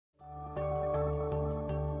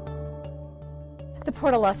The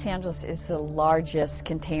Port of Los Angeles is the largest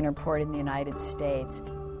container port in the United States.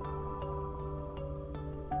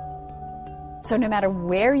 So no matter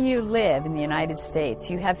where you live in the United States,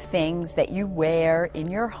 you have things that you wear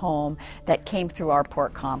in your home that came through our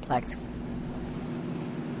port complex.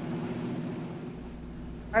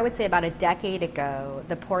 I would say about a decade ago,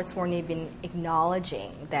 the ports weren't even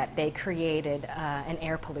acknowledging that they created an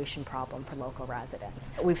air pollution problem for local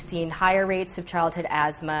residents. We've seen higher rates of childhood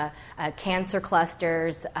asthma, cancer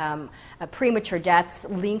clusters, premature deaths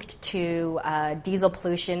linked to diesel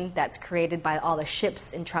pollution that's created by all the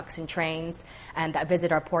ships and trucks and trains and that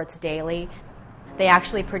visit our ports daily. They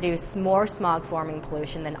actually produce more smog-forming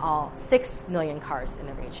pollution than all 6 million cars in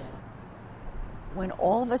the region. When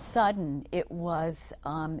all of a sudden it was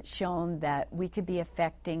shown that we could be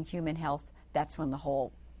affecting human health, that's when the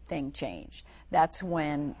whole thing changed. That's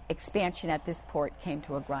when expansion at this port came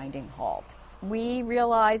to a grinding halt. We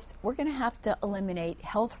realized we're going to have to eliminate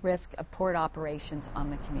health risk of port operations on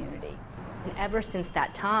the community. And ever since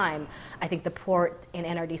that time, I think the port and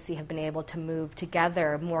NRDC have been able to move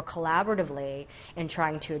together more collaboratively in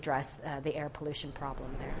trying to address the air pollution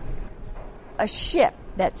problem there. A ship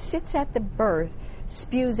that sits at the berth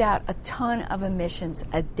spews out a ton of emissions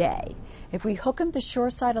a day. If we hook them to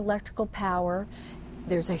shoreside electrical power,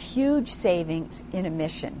 there's a huge savings in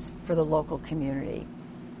emissions for the local community.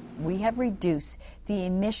 We have reduced the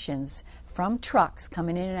emissions from trucks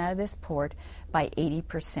coming in and out of this port by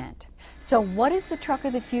 80%. So what is the truck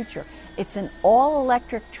of the future? It's an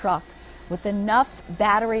all-electric truck with enough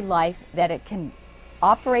battery life that it can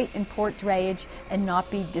operate in port drayage and not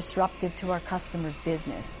be disruptive to our customers'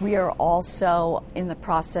 business. We are also in the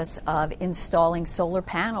process of installing solar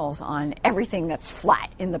panels on everything that's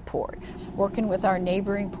flat in the port. Working with our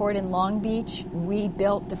neighboring port in Long Beach, we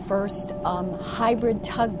built the first hybrid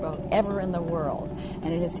tugboat ever in the world,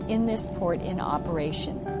 and it is in this port in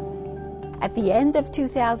operation. At the end of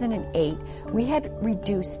 2008, we had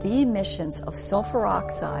reduced the emissions of sulfur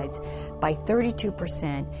oxides by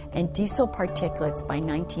 32% and diesel particulates by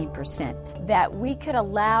 19%. That we could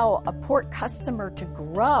allow a port customer to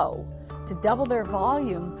grow, to double their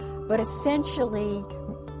volume, but essentially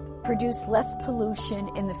produce less pollution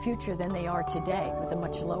in the future than they are today with a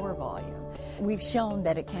much lower volume. We've shown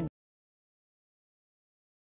that it can